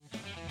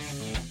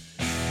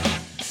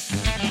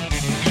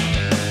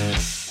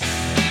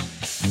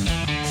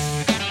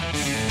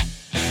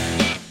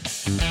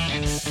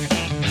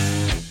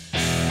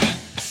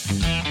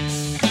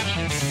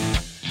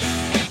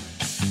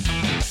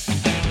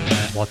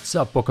What's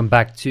up? Welcome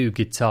back to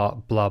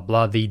Guitar Blah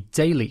Blah, the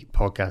daily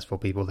podcast for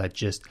people that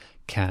just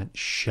can't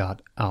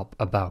shut up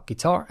about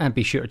guitar. And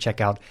be sure to check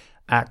out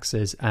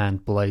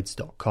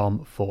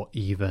axesandblades.com for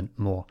even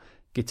more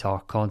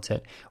guitar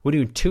content. We're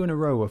doing 2 in a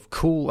row of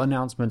cool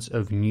announcements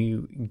of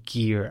new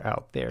gear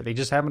out there. They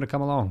just happen to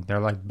come along. They're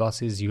like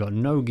buses. You got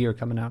no gear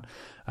coming out,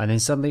 and then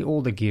suddenly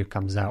all the gear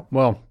comes out.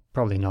 Well,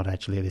 probably not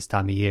actually at this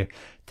time of year.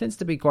 Tends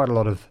to be quite a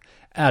lot of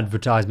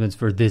advertisements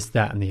for this,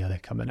 that, and the other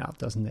coming out,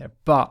 doesn't there?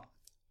 But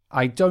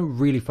I don't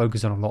really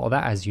focus on a lot of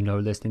that. As you know,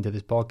 listening to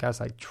this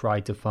podcast, I try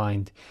to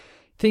find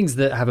things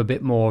that have a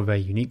bit more of a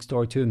unique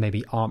story to them,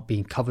 maybe aren't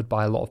being covered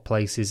by a lot of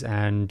places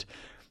and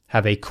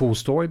have a cool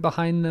story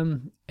behind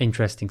them,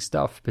 interesting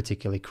stuff,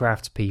 particularly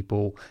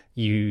craftspeople,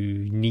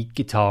 unique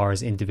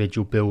guitars,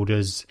 individual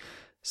builders,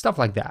 stuff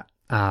like that.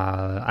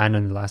 And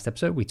in the last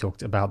episode, we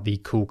talked about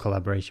the cool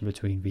collaboration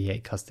between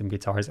V8 Custom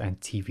Guitars and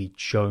TV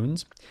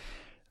Jones.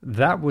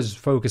 That was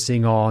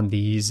focusing on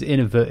these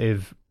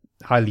innovative,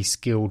 highly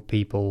skilled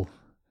people,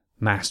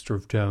 Master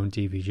of Tone,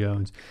 TV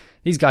Jones.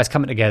 These guys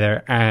coming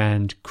together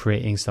and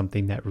creating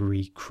something that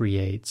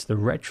recreates the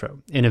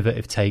retro,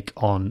 innovative take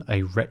on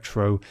a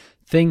retro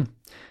thing,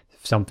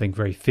 something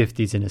very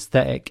 50s in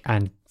aesthetic,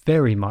 and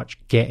very much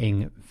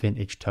getting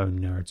vintage tone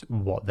nerds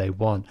what they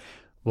want.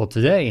 Well,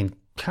 today, in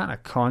kind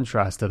of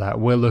contrast to that,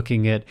 we're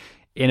looking at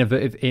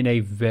innovative in a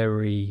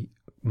very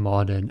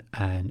modern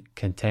and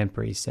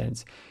contemporary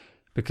sense.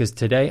 Because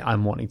today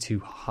I'm wanting to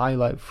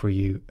highlight for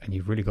you, and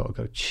you've really got to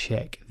go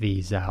check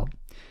these out,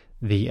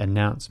 the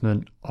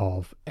announcement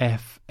of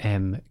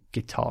FM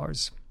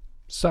guitars.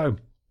 So,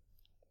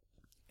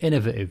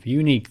 innovative,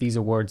 unique, these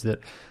are words that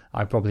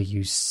I probably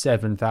use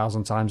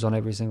 7,000 times on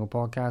every single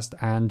podcast,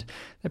 and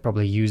they're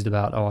probably used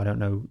about,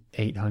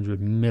 800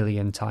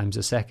 million times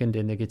a second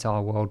in the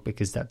guitar world,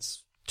 because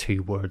that's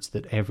 2 words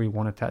that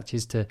everyone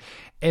attaches to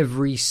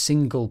every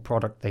single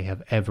product they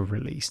have ever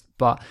released.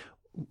 But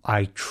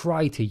I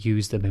try to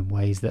use them in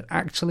ways that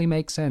actually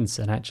make sense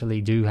and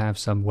actually do have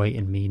some weight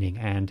and meaning,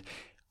 and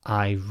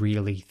I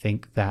really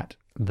think that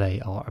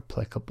they are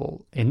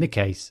applicable in the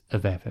case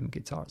of FM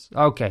guitars.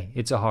 Okay,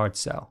 it's a hard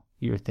sell.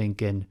 You're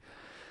thinking,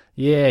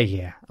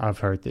 yeah, I've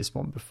heard this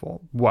one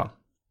before. Well,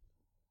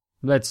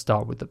 let's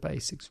start with the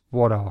basics.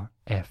 What are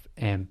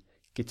FM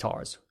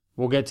guitars?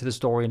 We'll get to the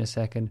story in a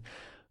second,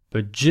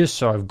 but just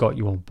so I've got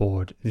you on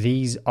board,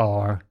 these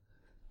are,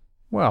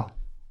 well,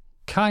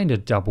 kind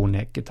of double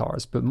neck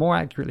guitars, but more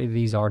accurately,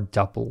 these are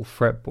double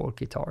fretboard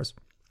guitars.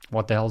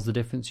 What the hell's the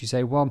difference? You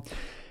say, well,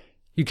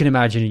 you can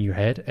imagine in your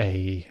head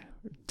a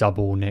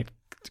double neck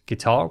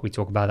guitar. We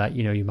talk about that,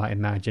 you might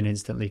imagine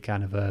instantly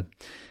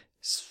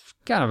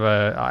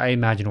I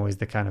imagine always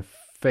the kind of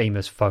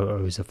famous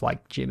photos of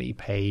like Jimmy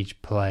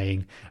Page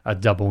playing a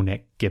double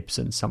neck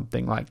Gibson,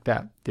 something like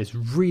that. This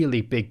really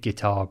big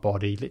guitar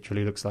body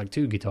literally looks like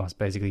 2 guitars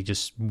basically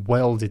just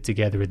welded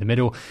together in the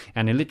middle,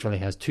 and it literally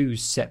has 2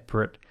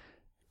 separate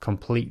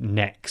complete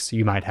necks.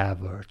 You might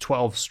have a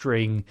 12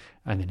 string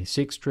and then a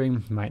 6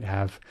 string. You might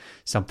have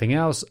something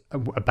else, a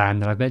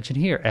band that I've mentioned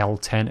here,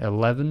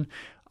 L1011,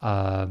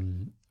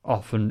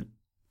 often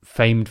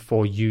famed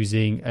for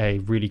using a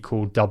really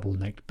cool double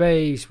necked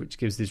bass, which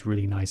gives this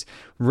really nice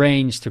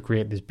range to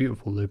create this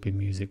beautiful looping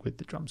music with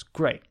the drums.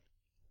 Great.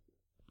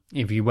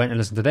 If you went and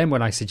listened to them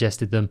when I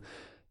suggested them,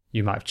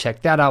 you might have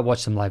checked that out,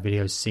 watched some live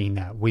videos, seen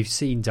that. We've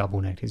seen double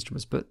necked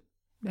instruments, but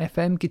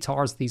FM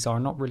guitars, these are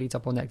not really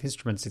double necked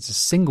instruments. It's a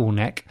single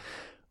neck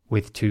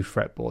with 2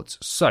 fretboards.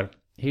 So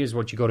here's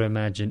what you got to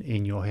imagine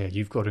in your head.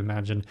 You've got to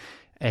imagine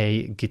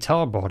a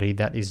guitar body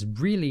that is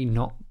really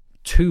not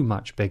too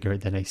much bigger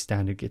than a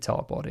standard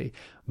guitar body,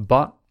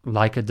 but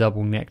like a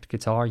double necked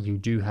guitar, you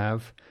do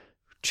have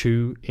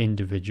 2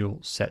 individual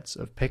sets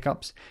of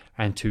pickups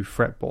and 2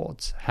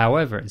 fretboards.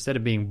 However, instead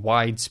of being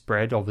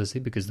widespread,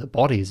 obviously, because the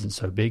body isn't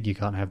so big, you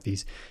can't have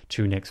these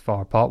 2 necks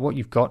far apart. What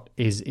you've got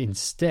is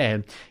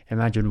instead,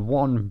 imagine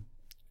one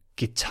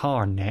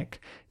guitar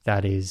neck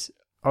that is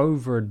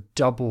over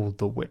double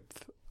the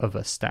width of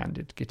a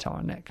standard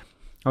guitar neck.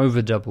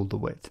 Over double the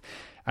width.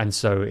 And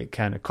so it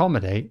can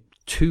accommodate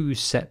 2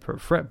 separate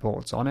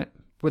fretboards on it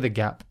with a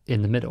gap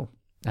in the middle.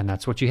 And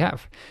that's what you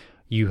have.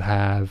 You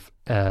have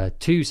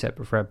 2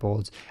 separate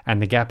fretboards,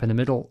 and the gap in the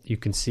middle you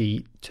can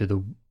see to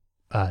the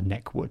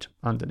neck wood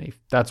underneath.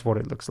 That's what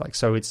it looks like.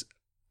 So it's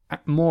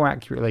more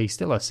accurately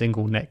still a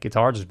single neck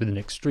guitar, just with an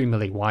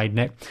extremely wide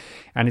neck,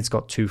 and it's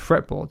got 2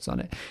 fretboards on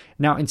it.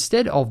 Now,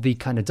 instead of the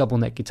kind of double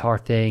neck guitar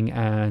thing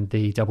and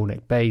the double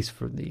neck bass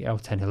for the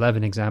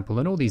L1011 example,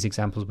 and all these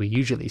examples we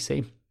usually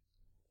see,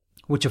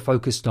 which are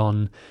focused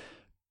on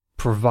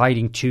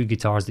providing 2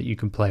 guitars that you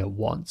can play at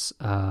once.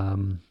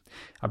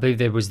 I believe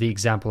there was the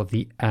example of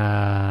the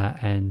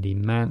Andy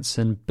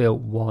Manson built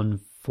one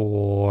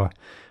for,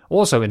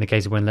 also in the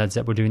case of when Led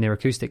Zeppelin were doing their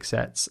acoustic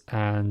sets,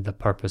 and the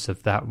purpose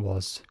of that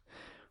was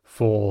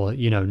for,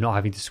 not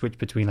having to switch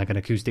between like an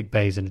acoustic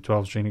bass and a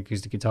 12-string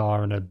acoustic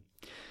guitar and a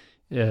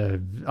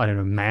I don't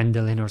know,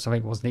 mandolin or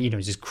something, wasn't it?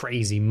 Just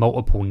crazy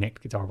multiple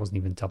necked guitar, wasn't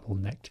even double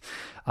necked.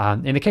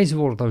 In the case of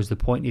all of those, the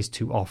point is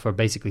to offer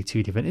basically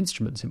two different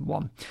instruments in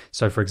one.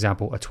 So, for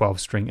example, a 12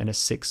 string and a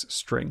 6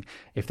 string.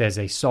 If there's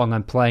a song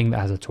I'm playing that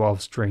has a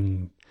 12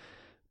 string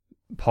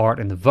part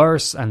in the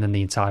verse, and then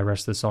the entire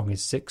rest of the song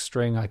is 6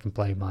 string, I can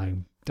play my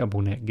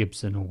double neck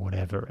Gibson or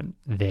whatever, and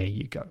there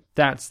you go.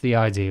 That's the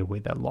idea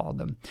with a lot of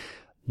them.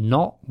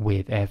 Not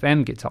with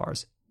FM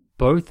guitars.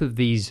 Both of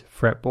these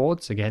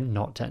fretboards, again,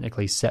 not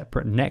technically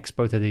separate necks,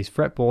 both of these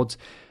fretboards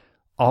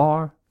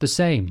are the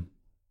same.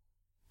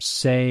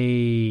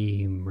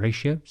 Same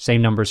ratio,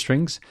 same number of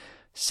strings,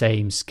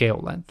 same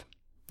scale length.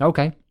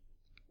 Okay.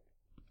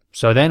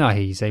 So then I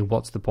hear you say,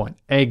 what's the point?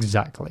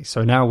 Exactly.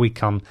 So now we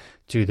come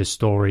to the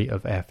story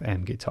of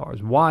FM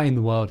guitars. Why in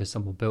the world has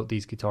someone built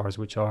these guitars,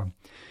 which are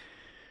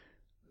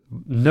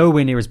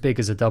nowhere near as big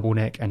as a double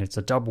neck, and it's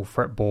a double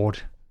fretboard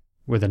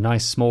with a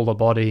nice smaller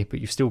body,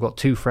 but you've still got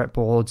 2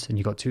 fretboards and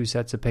you've got 2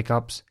 sets of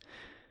pickups,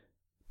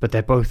 but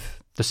they're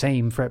both the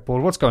same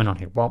fretboard. What's going on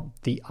here? Well,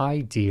 the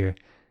idea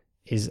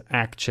is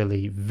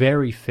actually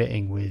very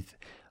fitting with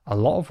a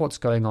lot of what's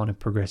going on in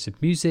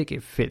progressive music.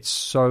 It fits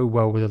so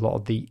well with a lot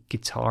of the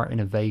guitar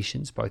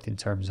innovations, both in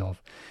terms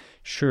of,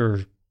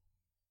 sure,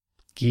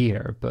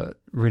 gear,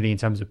 but really in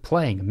terms of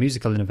playing and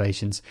musical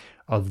innovations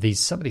of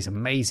some of these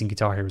amazing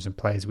guitar heroes and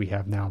players we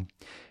have now.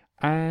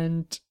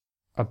 And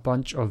a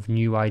bunch of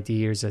new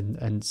ideas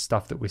and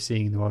stuff that we're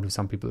seeing in the world of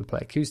some people who play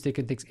acoustic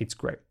and things. It's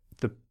great.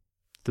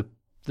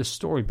 The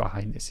story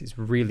behind this is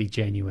really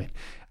genuine,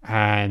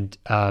 and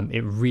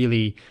it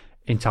really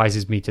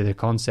entices me to the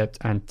concept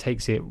and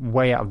takes it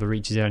way out of the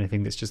reaches of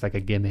anything that's just like a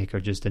gimmick or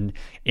just an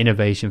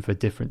innovation for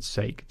different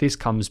sake. This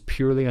comes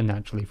purely and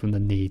naturally from the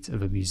needs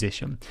of a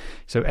musician.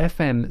 So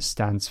FM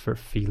stands for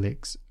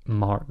Felix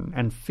Martin,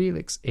 and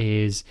Felix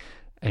is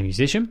a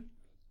musician,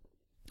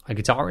 a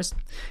guitarist,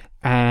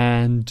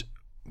 and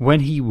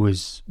when he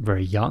was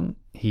very young,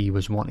 he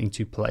was wanting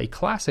to play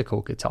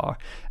classical guitar.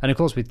 And of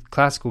course, with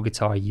classical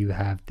guitar, you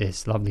have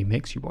this lovely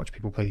mix. You watch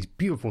people play these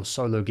beautiful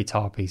solo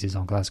guitar pieces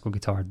on classical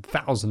guitar,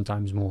 1,000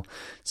 times more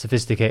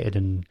sophisticated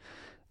and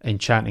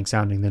enchanting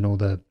sounding than all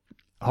the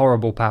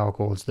horrible power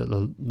chords that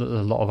a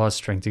lot of us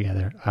string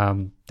together.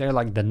 They're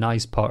like the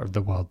nice part of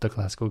the world, the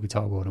classical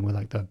guitar world, and we're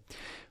like the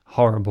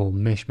horrible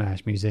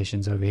mishmash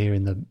musicians over here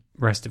in the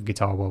rest of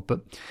guitar world.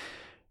 But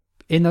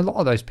in a lot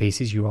of those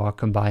pieces, you are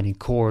combining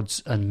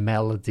chords and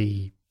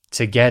melody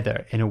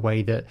together in a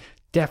way that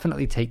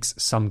definitely takes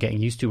some getting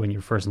used to when you're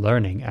first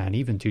learning, and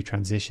even to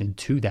transition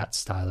to that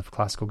style of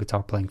classical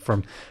guitar playing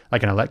from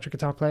like an electric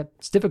guitar player,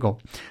 it's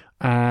difficult.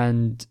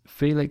 And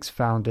Felix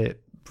found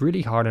it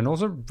really hard and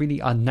also really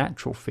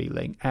unnatural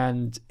feeling.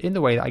 And in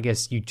the way that I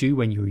guess you do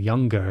when you're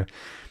younger,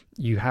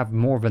 you have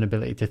more of an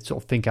ability to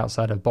sort of think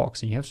outside the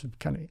box, and you have some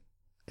kind of,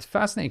 it's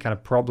fascinating kind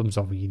of problem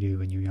solving you do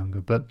when you're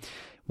younger. But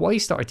what he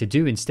started to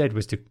do instead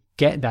was to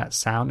get that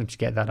sound and to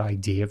get that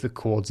idea of the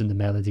chords and the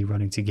melody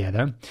running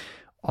together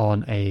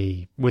on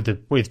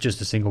with just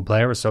a single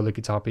player, a solo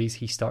guitar piece.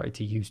 He started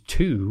to use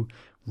 2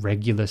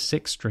 regular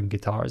 6-string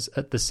guitars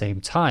at the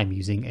same time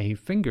using a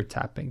finger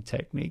tapping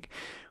technique.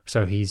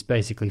 So he's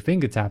basically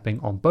finger tapping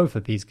on both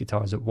of these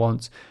guitars at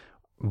once,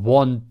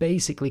 one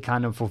basically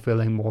kind of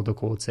fulfilling more the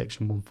chord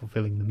section, one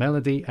fulfilling the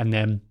melody, and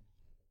then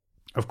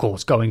of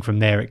course, going from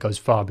there, it goes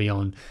far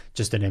beyond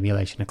just an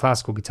emulation of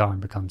classical guitar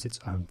and becomes its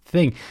own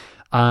thing.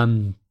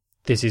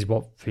 This is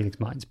what Felix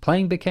Martin's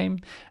playing became,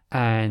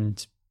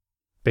 and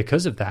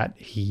because of that,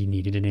 he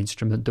needed an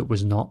instrument that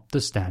was not the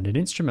standard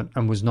instrument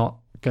and was not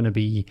going to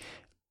be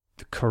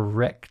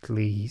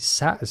correctly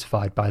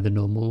satisfied by the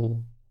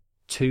normal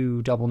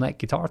 2 double neck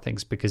guitar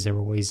things, because there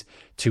were always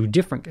 2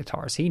 different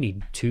guitars. He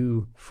needed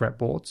 2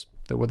 fretboards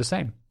that were the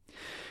same.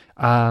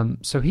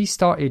 So he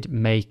started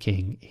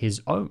making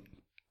his own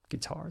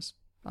guitars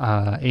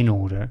in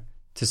order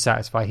to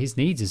satisfy his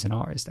needs as an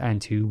artist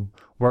and to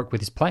work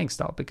with his playing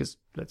style, because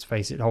let's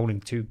face it, holding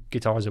 2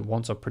 guitars at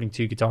once or putting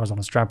 2 guitars on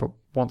a strap at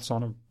once,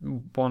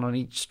 one on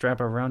each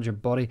strap around your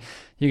body,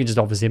 you can just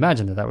obviously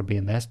imagine that would be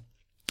a mess.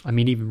 I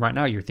mean, even right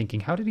now you're thinking,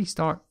 how did he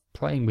start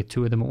playing with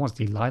 2 of them at once?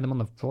 Did he lie them on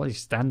the floor? Did he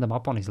stand them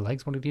up on his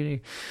legs? What did he do?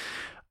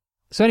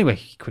 So anyway,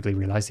 he quickly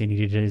realized he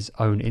needed his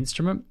own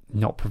instrument,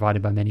 not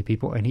provided by many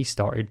people, and he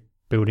started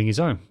building his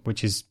own,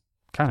 which is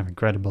kind of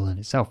incredible in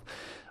itself,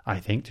 I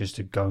think, just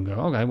to go,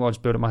 okay, well, I'll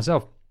just build it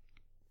myself.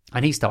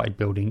 And he started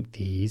building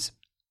these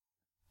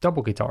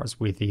double guitars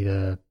with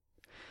either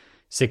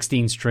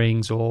 16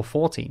 strings or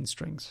 14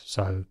 strings.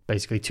 So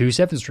basically 2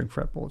 7-string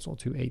fretboards or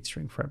 2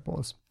 8-string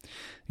fretboards.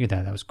 Look at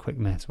that, that was quick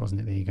maths,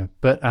 wasn't it? There you go.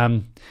 But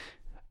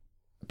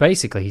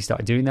basically he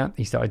started doing that.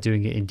 He started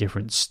doing it in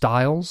different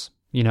styles,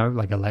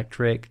 like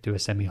electric, do a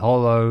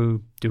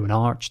semi-hollow, do an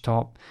arch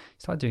top. He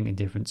started doing it in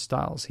different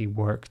styles. He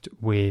worked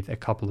with a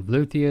couple of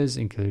luthiers,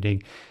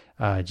 including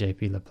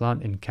JP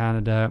LaPlante in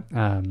Canada,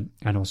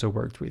 and also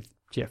worked with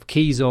Jeff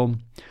Kiesel,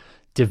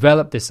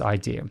 developed this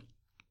idea.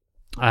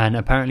 And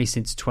apparently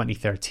since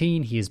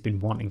 2013, he has been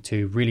wanting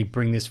to really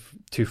bring this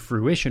to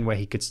fruition, where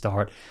he could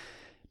start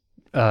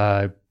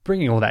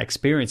bringing all that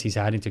experience he's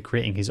had into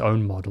creating his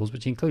own models,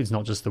 which includes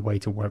not just the way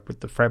to work with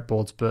the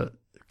fretboards, but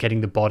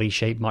getting the body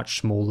shape much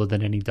smaller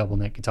than any double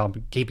neck guitar,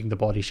 but keeping the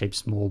body shape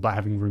small, but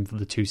having room for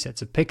the 2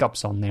 sets of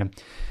pickups on there,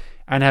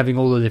 and having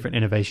all the different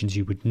innovations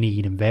you would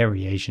need and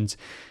variations.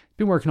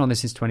 Been working on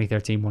this since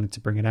 2013, wanted to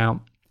bring it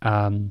out.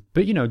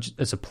 But, just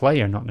as a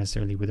player, not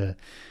necessarily with a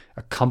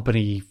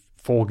company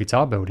for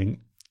guitar building,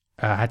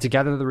 had to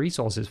gather the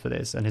resources for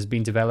this, and has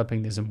been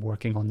developing this and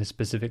working on this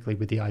specifically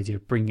with the idea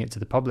of bringing it to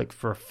the public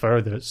for a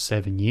further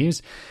 7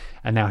 years.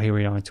 And now here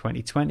we are in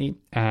 2020,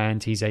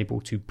 and he's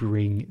able to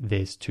bring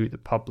this to the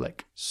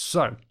public.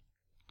 So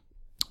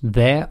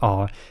there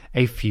are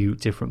a few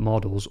different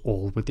models,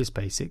 all with this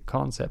basic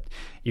concept.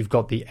 You've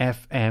got the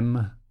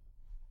FM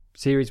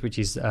series, which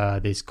is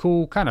this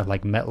cool kind of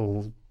like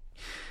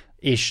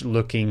metal-ish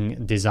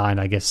looking design.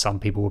 I guess some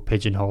people will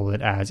pigeonhole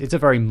it as. It's a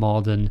very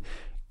modern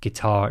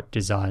guitar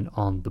design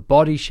on the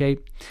body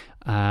shape,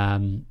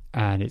 and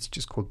it's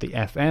just called the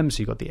FM. So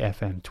you've got the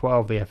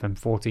FM12, the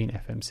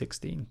FM14,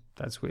 FM16.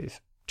 That's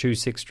with 2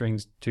 6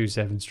 strings, 2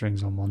 7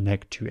 strings on one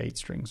neck, 2 8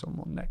 strings on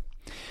one neck.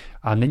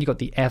 And then you've got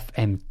the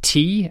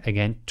FMT,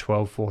 again,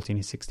 12, 14,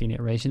 and 16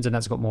 iterations, and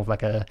that's got more of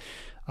like a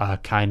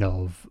kind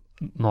of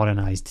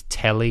modernized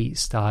telly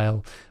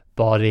style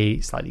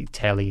body, slightly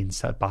telly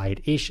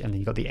inspired-ish. And then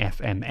you've got the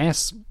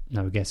FMS.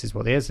 No guesses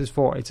what the S is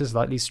for. It's a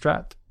slightly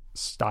Strat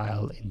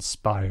style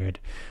inspired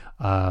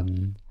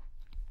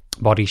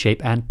body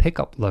shape and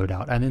pickup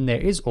loadout. And then there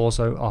is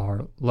also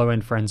our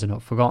low-end friends are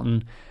not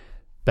forgotten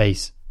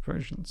bass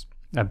versions,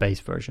 a bass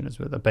version as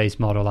well, a bass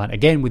model line,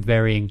 again with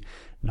varying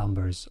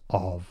numbers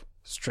of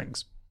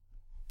strings.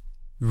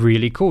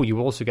 Really cool. You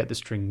also get the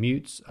string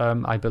mutes,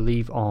 I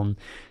believe, on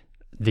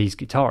these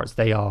guitars.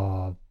 They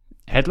are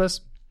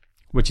headless,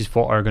 which is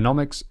for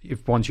ergonomics.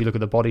 If once you look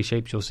at the body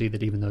shapes, you'll see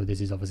that even though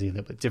this is obviously a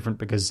little bit different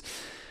because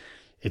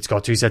it's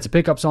got 2 sets of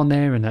pickups on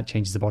there, and that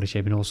changes the body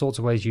shape in all sorts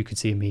of ways, you can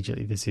see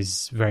immediately this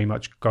is very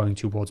much going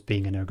towards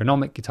being an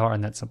ergonomic guitar,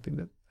 and that's something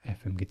that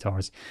FM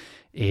Guitars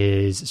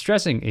is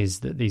stressing,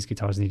 is that these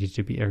guitars needed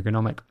to be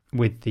ergonomic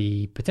with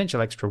the potential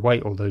extra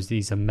weight, although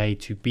these are made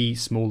to be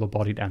smaller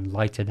bodied and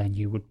lighter than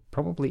you would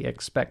probably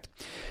expect.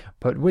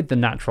 But with the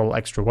natural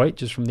extra weight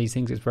just from these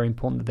things, it's very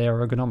important that they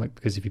are ergonomic,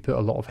 because if you put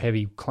a lot of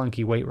heavy,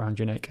 clunky weight around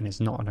your neck and it's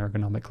not an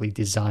ergonomically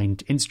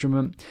designed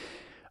instrument,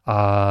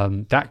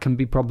 that can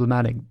be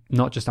problematic,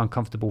 not just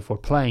uncomfortable for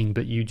playing,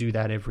 but you do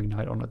that every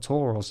night on a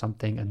tour or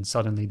something, and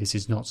suddenly this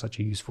is not such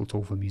a useful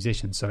tool for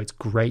musicians. So it's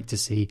great to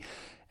see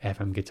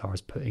FM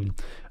Guitars putting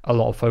a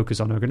lot of focus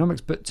on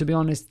ergonomics. But to be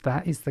honest,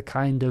 that is the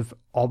kind of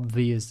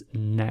obvious,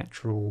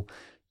 natural,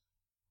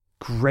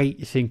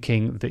 great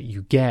thinking that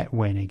you get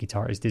when a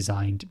guitar is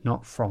designed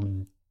not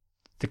from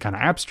the kind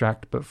of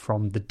abstract, but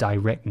from the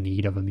direct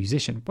need of a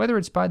musician, whether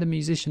it's by the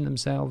musician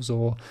themselves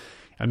or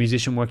a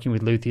musician working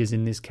with luthiers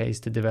in this case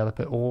to develop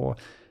it, or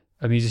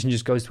a musician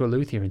just goes to a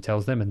luthier and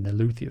tells them and the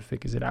luthier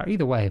figures it out.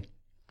 Either way,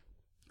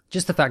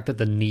 just the fact that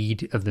the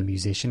need of the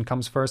musician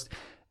comes first,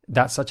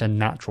 that's such a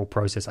natural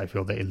process, I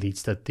feel, that it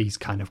leads to these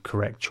kind of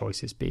correct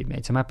choices being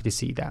made. So I'm happy to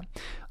see that.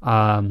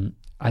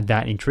 And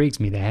that intrigues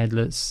me. The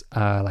headless,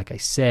 like I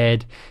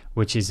said,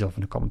 which is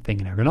often a common thing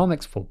in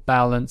ergonomics for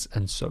balance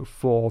and so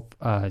forth.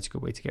 It's a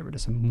good way to get rid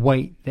of some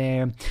weight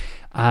there.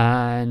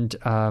 And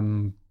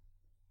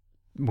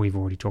we've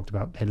already talked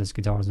about headless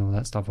guitars and all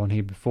that stuff on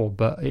here before,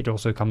 but it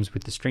also comes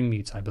with the string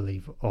mutes, I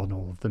believe, on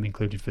all of them,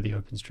 included for the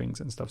open strings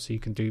and stuff. So you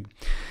can do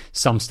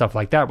some stuff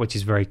like that, which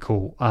is very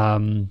cool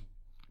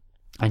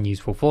and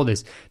useful for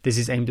this. This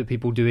is aimed at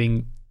people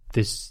doing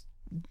this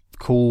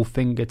cool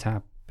finger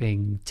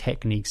tapping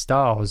technique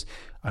styles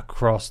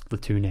across the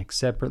 2 necks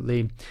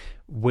separately,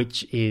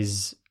 which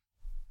is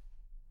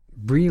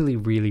really,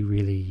 really,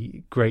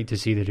 really great to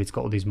see that it's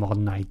got all these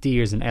modern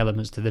ideas and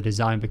elements to the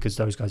design, because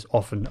those guys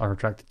often are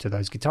attracted to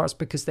those guitars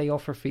because they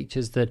offer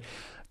features that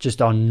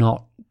just are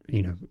not,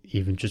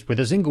 even just with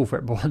a single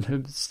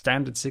fretboard,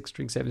 standard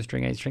 6-string,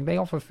 7-string, 8-string. They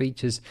offer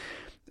features,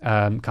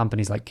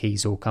 companies like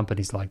Keys or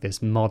companies like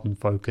this, modern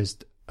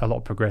focused, a lot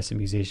of progressive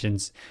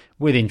musicians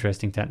with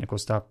interesting technical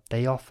stuff.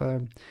 They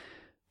offer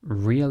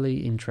really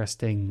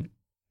interesting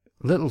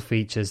little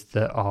features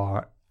that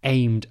are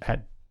aimed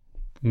at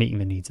meeting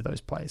the needs of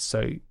those players.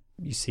 So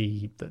you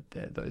see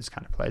that those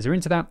kind of players are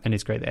into that, and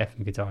it's great that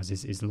FM Guitars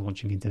is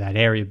launching into that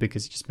area,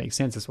 because it just makes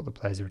sense. That's what the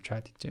players are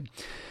attracted to.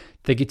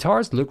 The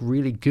guitars look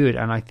really good,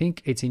 and I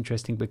think it's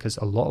interesting because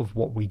a lot of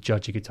what we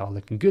judge a guitar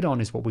looking good on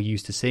is what we're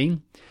used to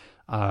seeing.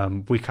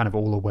 We're kind of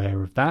all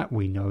aware of that.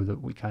 We know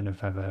that we kind of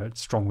have a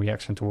strong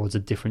reaction towards a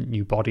different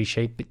new body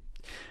shape, but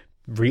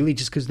really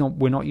just because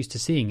we're not used to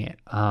seeing it.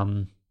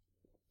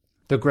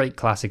 The great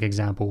classic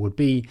example would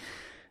be,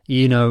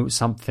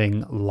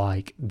 something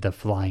like the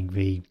Flying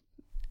V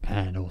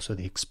and also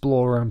the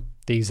Explorer.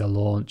 These are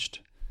launched.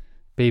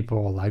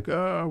 People are like,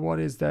 oh, what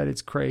is that?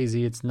 It's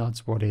crazy. It's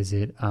nuts. What is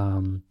it?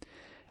 And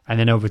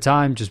then over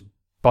time, just a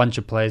bunch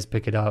of players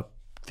pick it up,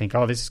 think,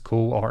 oh, this is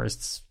cool.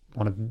 Artists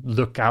want to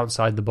look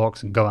outside the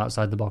box and go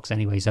outside the box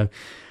anyway. So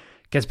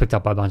gets picked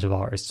up by a bunch of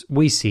artists.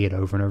 We see it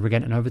over and over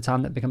again, and over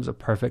time that becomes a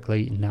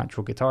perfectly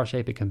natural guitar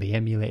shape. It can be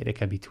emulated, it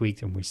can be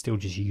tweaked, and we're still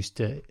just used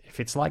to, if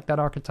it's like that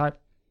archetype,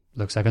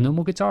 looks like a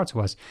normal guitar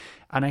to us.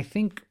 And I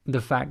think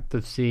the fact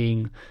of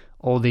seeing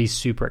all these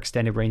super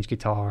extended range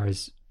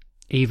guitars,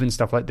 even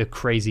stuff like the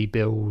crazy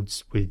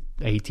builds with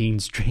 18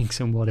 strings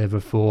and whatever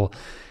for,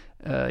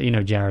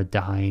 Jared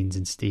Dines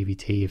and Stevie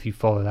T, if you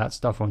follow that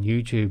stuff on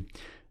YouTube,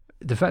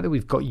 the fact that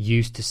we've got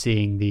used to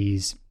seeing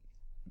these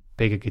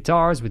bigger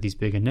guitars with these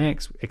bigger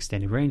necks,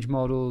 extended range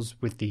models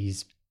with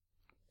these,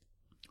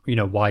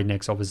 wide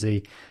necks,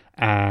 obviously,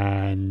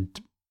 and,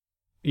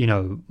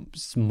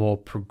 some more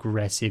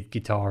progressive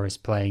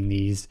guitarists playing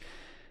these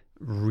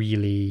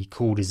really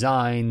cool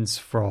designs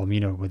from,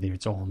 whether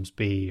it's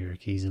Ormsby or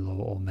Kiesel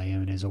or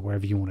Mayonnaise or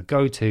wherever you want to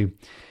go to.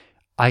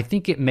 I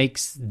think it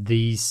makes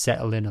these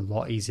settle in a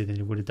lot easier than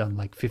it would have done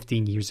like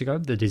 15 years ago.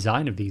 The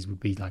design of these would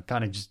be like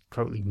kind of just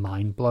totally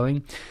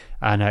mind-blowing.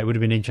 And it would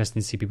have been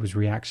interesting to see people's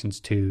reactions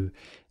to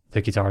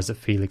the guitars that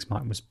Felix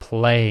Martin was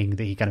playing,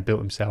 that he kind of built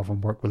himself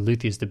and worked with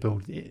luthiers to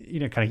build,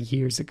 kind of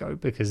years ago,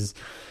 because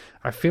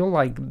I feel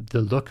like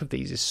the look of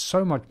these is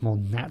so much more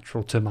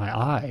natural to my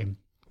eye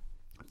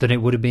than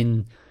it would have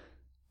been,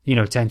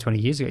 10, 20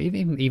 years ago,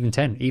 even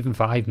 10, even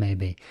 5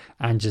 maybe.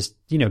 And just,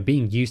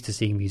 being used to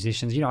seeing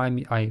musicians,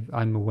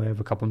 I'm aware of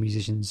a couple of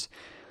musicians,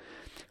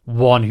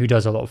 one who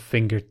does a lot of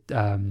finger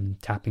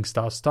tapping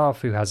style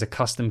stuff, who has a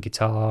custom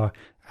guitar,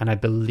 and I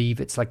believe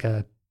it's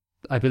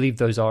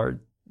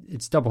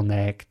it's double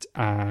necked,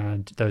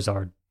 and those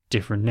are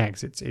different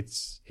necks.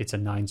 It's a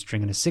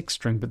 9-string and a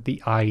 6-string, but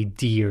the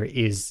idea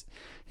is,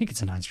 I think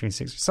it's a 9-string and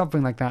 6,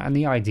 something like that. And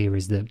the idea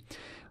is that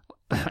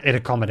it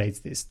accommodates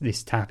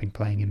this tapping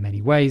playing in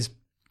many ways,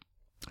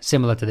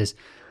 similar to this.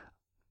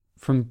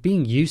 From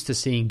being used to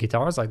seeing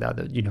guitars like that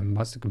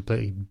must have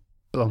completely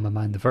blown my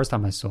mind the first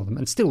time I saw them,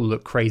 and still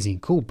look crazy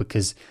and cool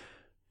because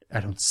I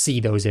don't see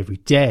those every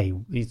day.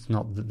 It's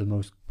not the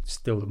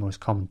most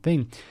common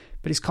thing,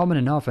 but it's common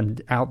enough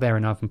and out there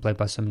enough and played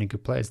by so many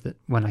good players that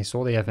when I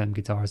saw the FM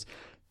guitars,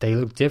 they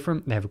look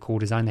different. They have a cool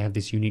design. They have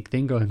this unique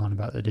thing going on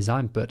about the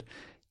design, but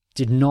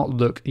did not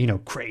look,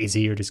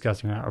 crazy or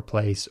disgusting or out of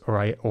place,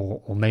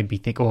 or made me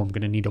think, I'm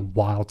going to need a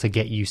while to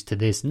get used to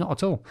this. Not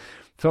at all.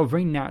 Felt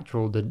very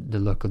natural, the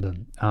look of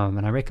them.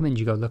 And I recommend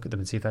you go look at them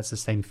and see if that's the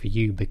same for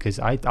you, because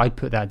I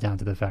put that down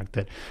to the fact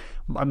that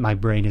my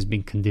brain has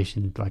been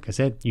conditioned. Like I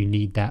said, you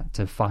need that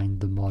to find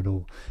the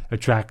model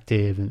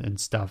attractive and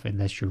stuff,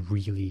 unless you're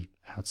really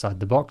outside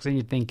the box and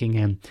you're thinking.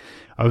 And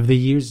over the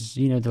years,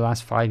 the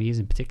last 5 years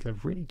in particular,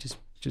 I've really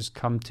just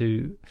come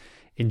to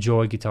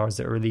enjoy guitars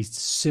that are at least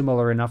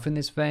similar enough in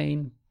this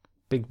vein,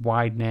 big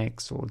wide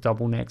necks or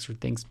double necks or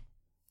things,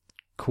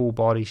 cool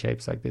body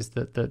shapes like this,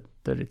 that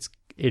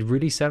it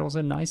really settles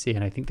in nicely,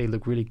 and I think they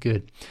look really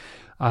good,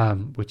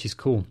 which is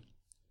cool.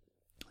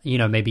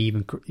 Maybe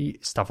even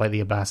stuff like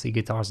the Abasi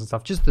guitars and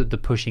stuff, just the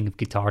pushing of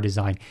guitar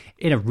design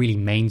in a really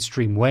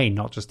mainstream way,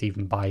 not just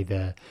even by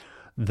the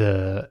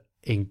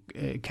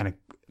kind of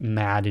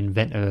mad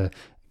inventor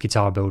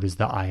guitar builders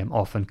that I am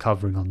often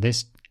covering on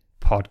this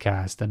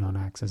podcast and on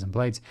Axes and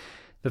Blades.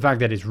 The fact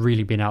that it's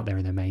really been out there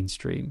in the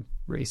mainstream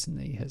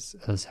recently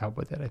has helped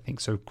with it, I think.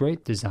 So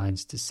great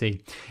designs to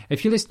see.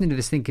 If you're listening to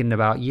this thinking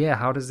about,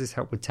 how does this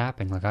help with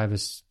tapping? Like, I have a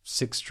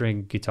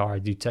 6-string guitar, I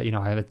do,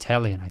 I have a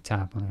Telly and I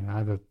tap on it. I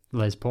have a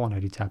Les Paul and I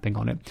do tapping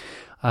on it.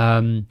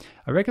 I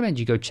recommend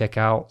you go check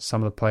out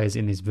some of the players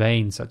in this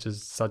vein, such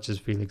as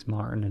Felix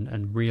Martin,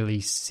 and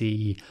really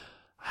see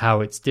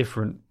how it's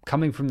different.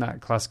 Coming from that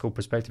classical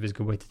perspective is a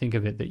good way to think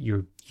of it, that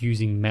you're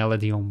using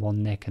melody on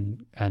one neck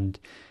and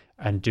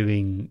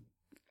doing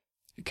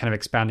kind of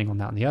expanding on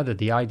that on the other.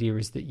 The idea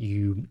is that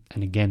you,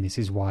 and again, this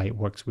is why it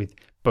works with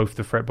both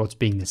the fretboards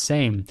being the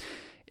same,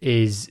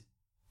 is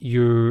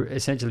you're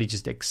essentially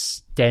just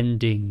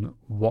extending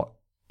what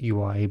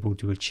you are able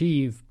to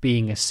achieve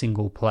being a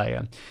single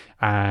player.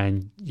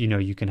 And,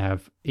 you can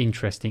have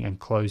interesting and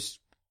close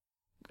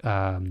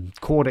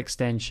chord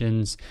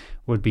extensions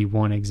would be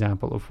one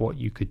example of what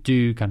you could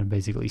do, kind of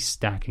basically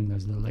stacking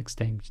those little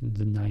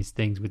extensions and nice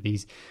things with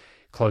these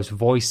close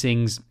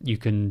voicings. You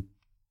can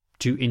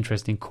do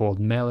interesting chord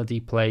melody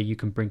play. You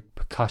can bring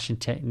percussion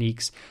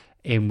techniques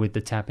in with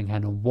the tapping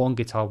hand on one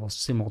guitar while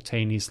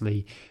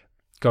simultaneously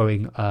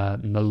going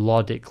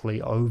melodically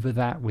over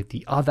that with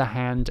the other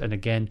hand. And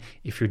again,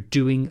 if you're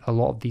doing a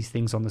lot of these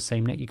things on the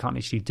same neck, you can't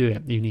actually do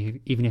it.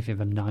 Even if you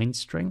have a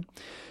 9-string,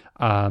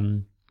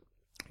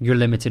 you're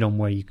limited on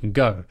where you can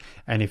go.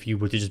 And if you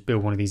were to just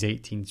build one of these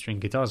 18-string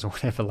guitars or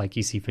whatever, like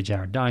you see for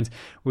Jared Dines,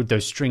 with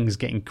those strings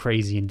getting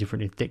crazy and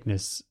different in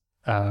thickness,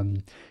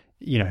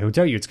 he'll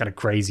tell you it's kind of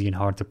crazy and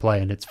hard to play,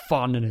 and it's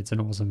fun and it's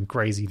an awesome,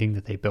 crazy thing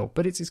that they built,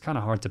 but it's kind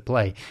of hard to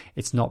play.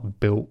 It's not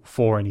built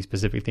for any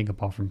specific thing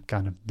apart from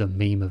kind of the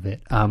meme of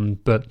it.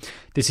 But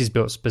this is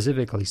built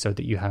specifically so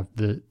that you have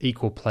the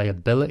equal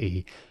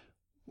playability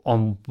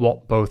on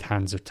what both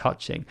hands are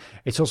touching.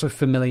 It's also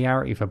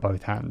familiarity for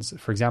both hands.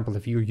 For example,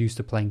 if you're used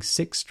to playing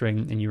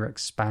 6-string and you're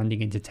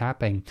expanding into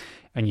tapping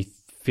and you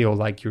feel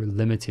like you're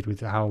limited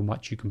with how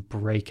much you can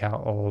break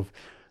out of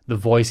the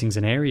voicings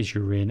and areas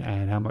you're in,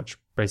 and how much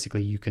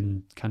basically you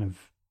can kind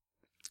of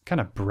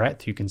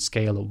breadth you can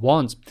scale at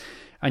once.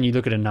 And you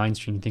look at a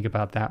 9-string and think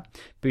about that,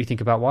 but you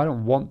think about, well, I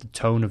don't want the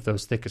tone of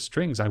those thicker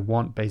strings. I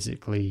want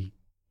basically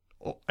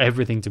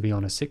everything to be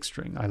on a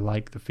 6-string. I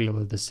like the feel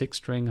of the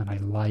 6-string, and I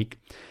like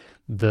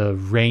the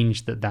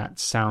range that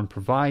sound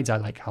provides. I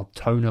like how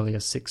tonally a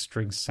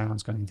 6-string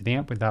sounds going into the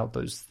amp without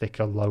those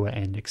thicker lower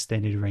end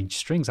extended range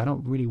strings. I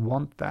don't really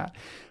want that,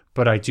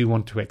 but I do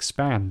want to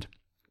expand.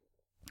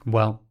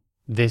 Well,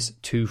 this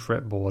 2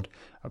 fretboard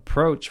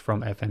approach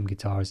from FM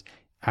Guitars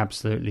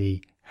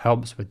absolutely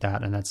helps with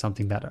that, and that's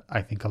something that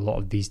I think a lot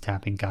of these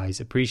tapping guys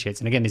appreciates.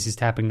 And again, this is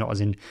tapping not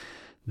as in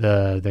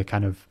the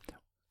kind of,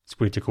 it's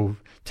weird to call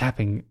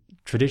tapping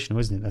traditional,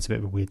 isn't it? That's a bit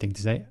of a weird thing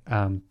to say,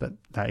 but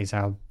that is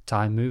how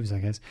time moves, I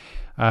guess.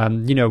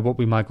 What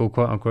we might call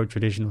quote unquote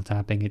traditional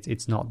tapping,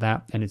 it's not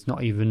that, and it's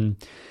not even,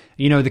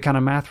 the kind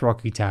of math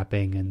rocky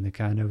tapping and the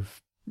kind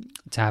of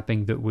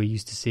tapping that we're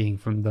used to seeing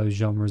from those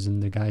genres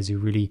and the guys who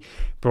really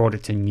brought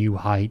it to new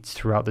heights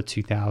throughout the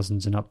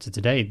 2000s and up to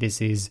today. This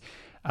is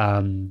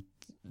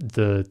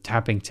the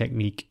tapping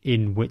technique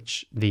in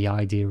which the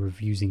idea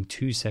of using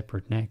 2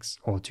 separate necks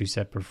or 2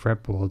 separate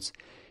fretboards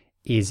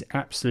is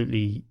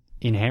absolutely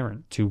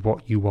inherent to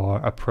what you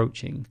are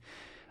approaching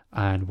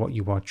and what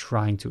you are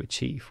trying to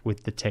achieve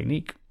with the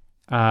technique.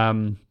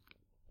 And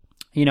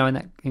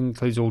that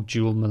includes all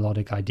dual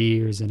melodic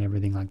ideas and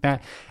everything like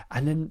that.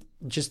 And then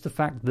just the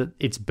fact that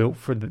it's built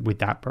with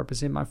that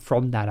purpose in mind,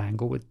 from that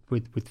angle, with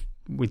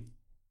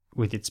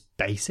its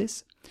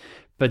basis.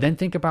 But then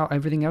think about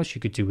everything else you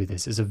could do with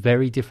this as a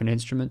very different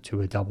instrument to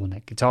a double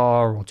neck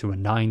guitar or to a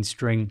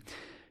 9-string.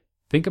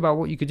 Think about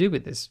what you could do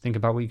with this. Think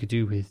about what you could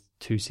do with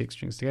 2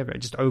 6-strings together. It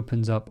just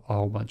opens up a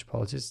whole bunch of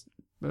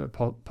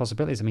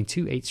possibilities. I mean,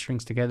 2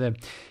 8-strings together,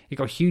 you've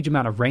got a huge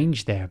amount of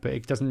range there, but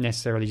it doesn't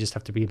necessarily just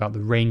have to be about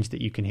the range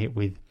that you can hit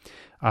with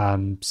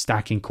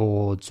stacking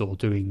chords or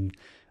doing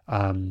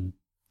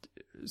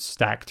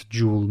stacked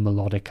dual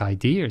melodic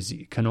ideas.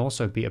 It can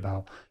also be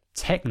about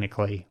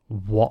technically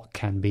what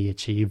can be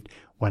achieved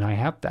when I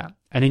have that.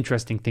 An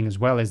interesting thing as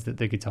well is that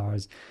the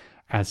guitars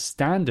as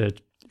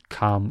standard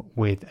come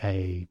with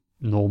a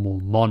normal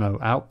mono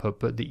output,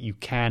 but that you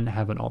can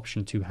have an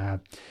option to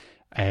have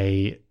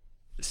a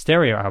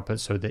stereo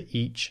output, so that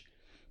each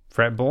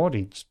fretboard,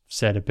 each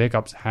set of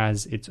pickups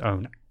has its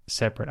own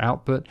separate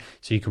output.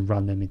 So you can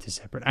run them into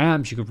separate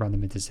amps, you could run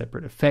them into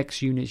separate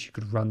effects units, you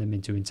could run them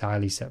into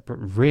entirely separate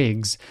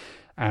rigs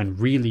and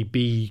really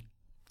be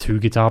 2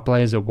 guitar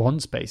players at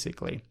once,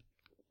 basically.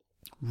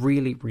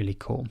 Really, really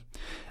cool.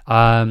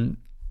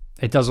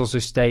 It does also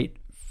state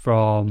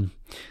from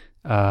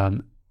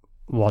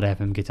what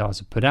FM Guitars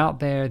have put out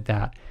there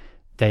that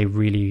they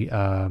really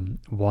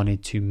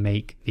wanted to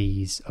make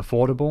these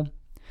affordable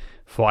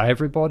for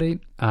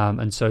everybody.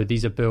 And so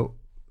these are built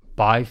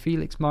by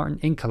Felix Martin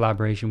in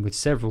collaboration with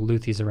several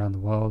luthiers around the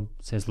world.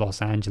 It says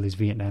Los Angeles,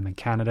 Vietnam, and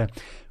Canada.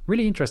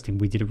 Really interesting.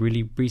 We did a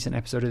really recent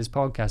episode of this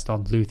podcast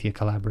on luthier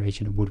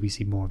collaboration, and would we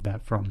see more of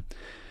that from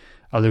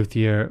a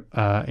luthier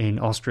in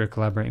Austria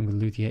collaborating with a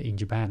luthier in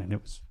Japan? And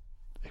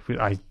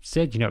I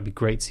said, it'd be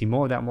great to see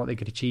more of that and what they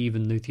could achieve,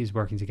 and luthiers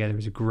working together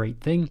is a great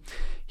thing.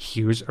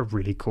 Here's a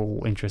really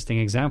cool, interesting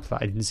example.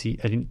 I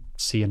didn't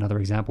see another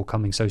example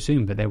coming so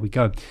soon, but there we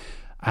go.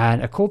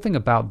 And a cool thing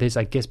about this,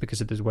 I guess, because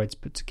of the way it's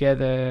put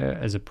together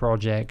as a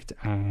project,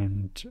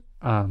 and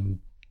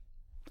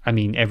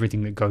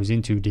everything that goes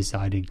into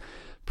deciding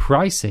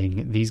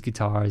pricing, these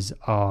guitars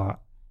are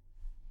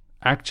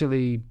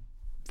actually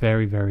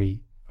very,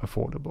 very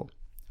affordable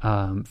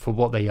for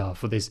what they are,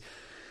 for this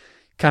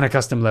kind of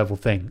custom level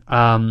thing.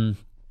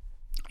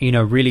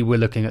 Really we're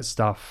looking at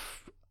stuff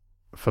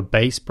for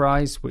base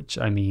price, which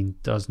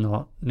does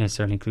not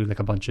necessarily include like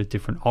a bunch of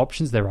different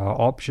options. There are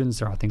options,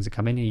 there are things that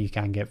come in here. You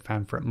can get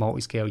fanfret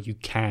multi-scale, you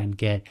can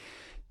get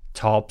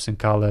tops and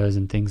colors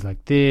and things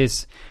like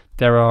this.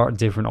 There are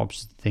different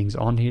options, things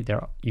on here.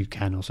 You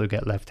can also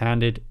get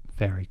left-handed,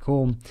 very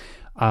cool.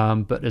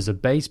 But as a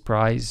base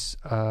price,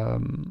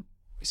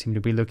 we seem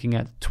to be looking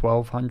at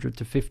 $1,200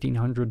 to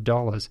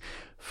 $1,500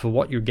 for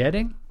what you're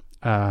getting.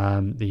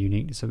 The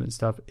uniqueness of it and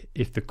stuff.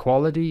 If the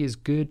quality is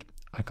good,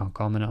 I can't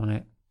comment on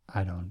it.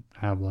 I don't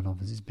have one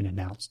of it's been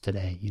announced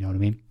today, you know what I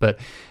mean? But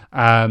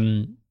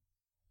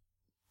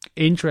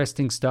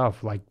interesting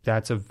stuff. Like,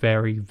 that's a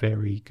very,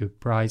 very good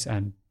price.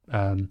 And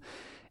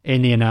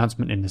in the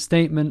announcement, in the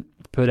statement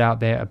put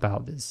out there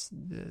about this,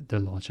 the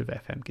launch of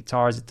FM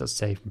Guitars, it does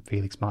say from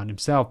Felix Martin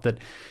himself that,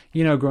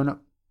 growing up,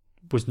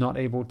 was not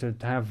able to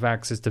have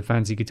access to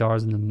fancy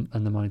guitars and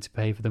the money to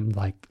pay for them,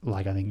 like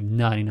I think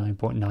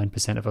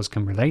 99.9% of us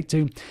can relate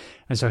to.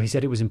 And so he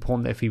said it was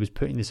important that if he was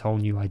putting this whole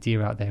new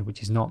idea out there,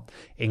 which is not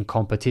in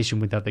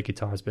competition with other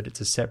guitars, but it's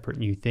a separate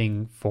new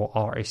thing for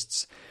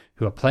artists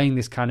who are playing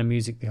this kind of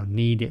music, they'll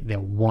need it,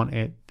 they'll want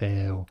it,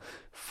 they'll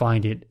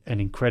find it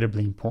an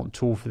incredibly important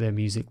tool for their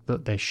music,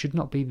 that there should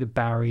not be the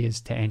barriers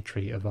to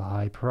entry of a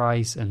high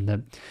price, and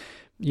that,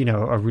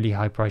 a really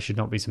high price should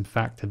not be some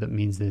factor that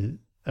means that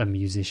a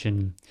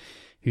musician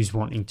who's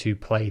wanting to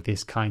play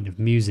this kind of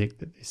music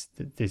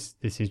that this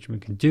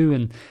instrument can do,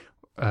 and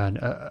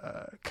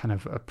kind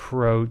of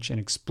approach and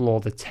explore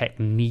the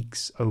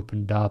techniques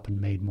opened up and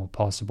made more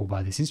possible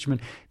by this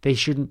instrument, they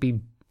shouldn't be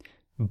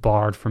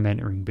barred from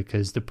entering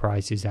because the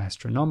price is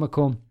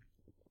astronomical.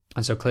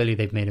 And so clearly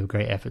they've made a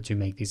great effort to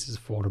make these as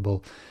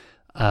affordable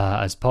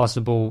as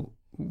possible,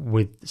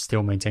 with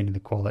still maintaining the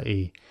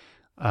quality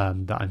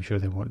that I'm sure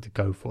they wanted to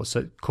go for.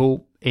 So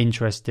cool,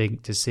 interesting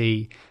to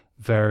see,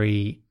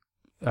 very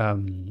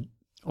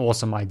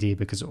awesome idea,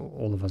 because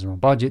all of us are on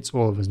budgets.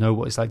 All of us know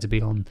what it's like to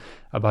be on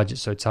a budget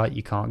so tight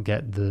you can't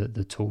get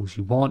the tools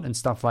you want and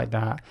stuff like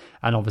that.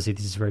 And obviously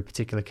this is a very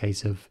particular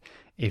case of,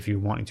 if you're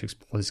wanting to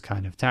explore this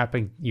kind of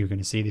tapping, you're going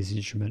to see this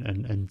instrument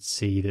and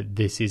see that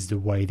this is the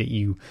way that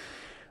you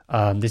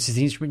this is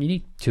the instrument you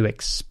need to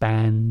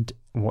expand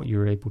what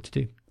you're able to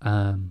do.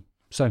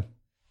 So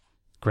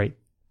great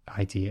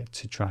idea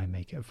to try and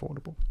make it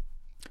affordable.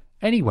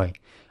 Anyway,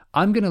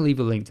 I'm going to leave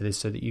a link to this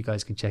so that you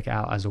guys can check it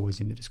out, as always,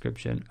 in the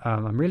description.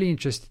 I'm really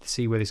interested to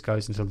see where this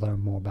goes and to learn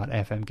more about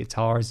FM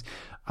guitars.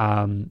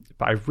 But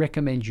I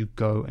recommend you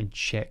go and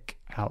check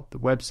out the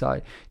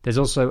website. There's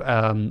also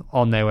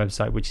on their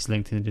website, which is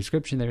linked in the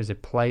description, there is a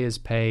players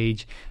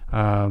page,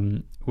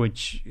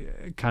 which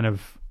kind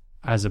of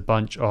has a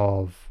bunch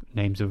of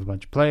names of a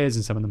bunch of players,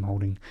 and some of them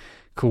holding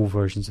cool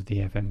versions of the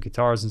FM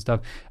guitars and stuff.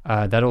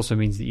 That also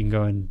means that you can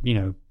go and,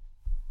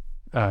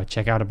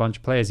 check out a bunch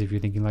of players if you're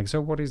thinking like,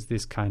 so what is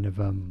this kind of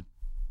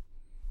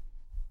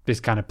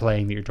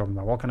playing that you're talking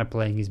about? What kind of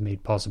playing is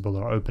made possible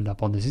or opened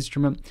up on this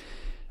instrument?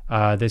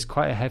 There's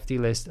quite a hefty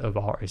list of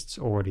artists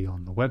already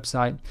on the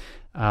website.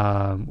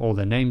 All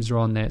their names are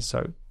on there,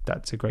 so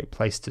that's a great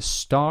place to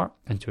start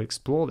and to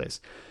explore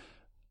this.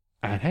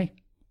 And hey,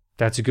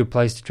 that's a good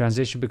place to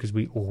transition, because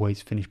we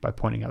always finish by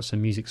pointing out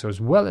some music. So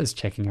as well as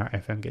checking out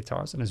FM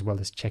guitars, and as well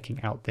as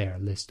checking out their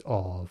list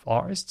of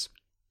artists,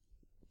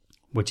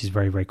 which is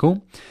very, very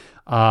cool,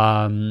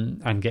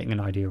 and getting an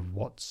idea of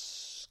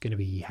what's going to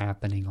be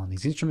happening on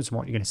these instruments and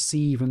what you're going to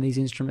see from these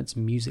instruments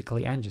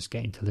musically, and just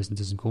getting to listen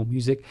to some cool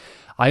music.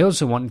 I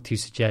also wanted to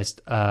suggest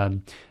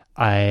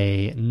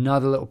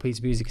another little piece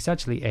of music. It's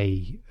actually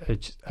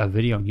a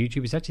video on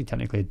YouTube. It's actually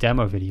technically a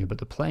demo video, but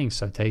the playing's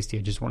so tasty,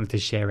 I just wanted to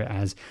share it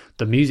as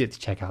the music to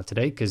check out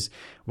today, because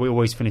we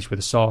always finish with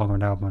a song or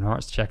an album and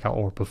artist to check out,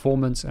 or a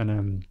performance.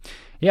 And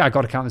I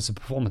got to count this as a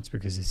performance,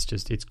 because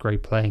it's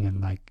great playing.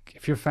 And like,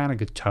 if you're a fan of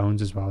good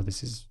tones as well,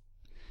 this is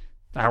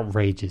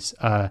outrageous.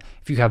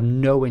 If you have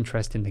no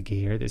interest in the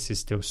gear, this is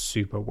still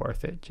super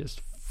worth it,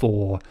 just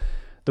for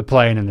the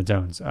playing and the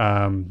tones,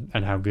 and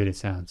how good it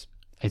sounds.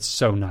 It's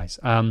so nice.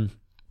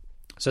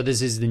 So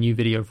this is the new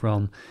video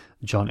from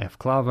John F.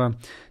 Klaver,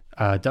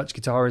 Dutch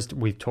guitarist.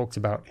 We've talked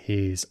about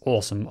his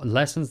awesome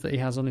lessons that he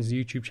has on his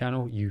YouTube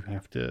channel. You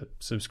have to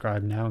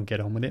subscribe now and get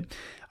on with it.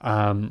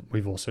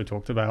 We've also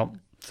talked about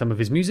some of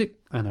his music,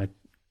 and I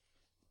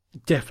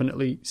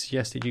definitely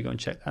suggested you go and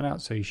check that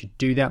out, so you should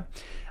do that.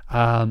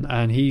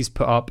 And he's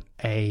put up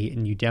a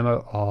new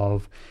demo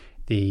of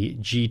the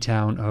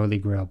G-Town Holy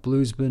Grail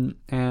Bluesman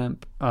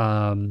amp.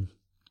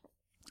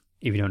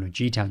 If you don't know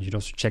G-Town, you should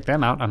also check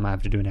them out. I might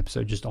have to do an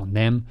episode just on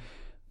them.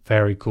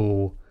 Very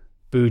cool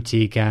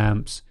boutique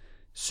amps,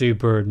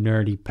 super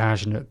nerdy,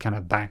 passionate kind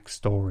of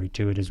backstory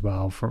to it as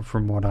well,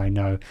 from what I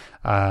know.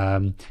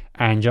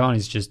 And John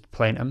is just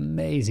playing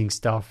amazing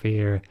stuff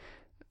here.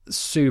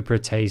 Super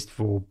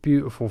tasteful,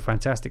 beautiful,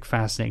 fantastic,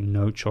 fascinating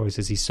note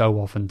choices he so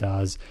often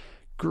does.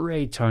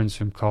 Great tones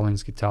from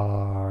Collins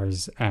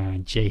guitars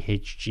and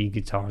JHG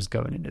guitars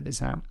going into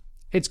this amp.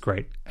 It's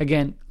great.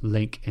 Again,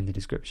 link in the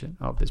description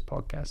of this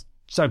podcast.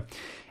 So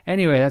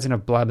anyway, that's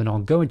enough blabbing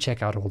on. Go and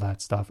check out all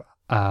that stuff.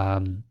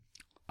 I'm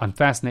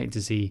fascinated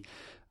to see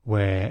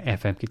where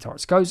FM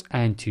Guitars goes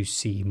and to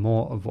see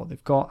more of what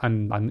they've got.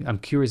 I'm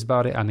curious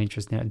about it. I'm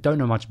interested in it. I don't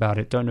know much about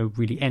it. Don't know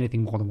really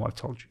anything more than what I've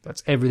told you.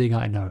 That's everything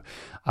I know.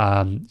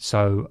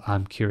 So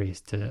I'm curious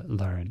to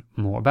learn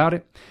more about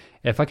it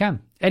if I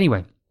can.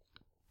 Anyway,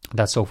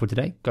 that's all for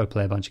today. Go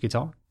play a bunch of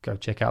guitar. Go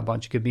check out a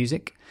bunch of good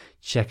music.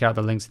 Check out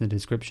the links in the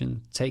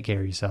description. Take care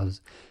of yourselves.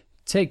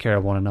 Take care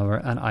of one another.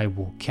 And I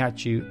will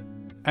catch you,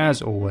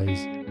 as always,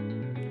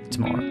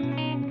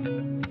 tomorrow.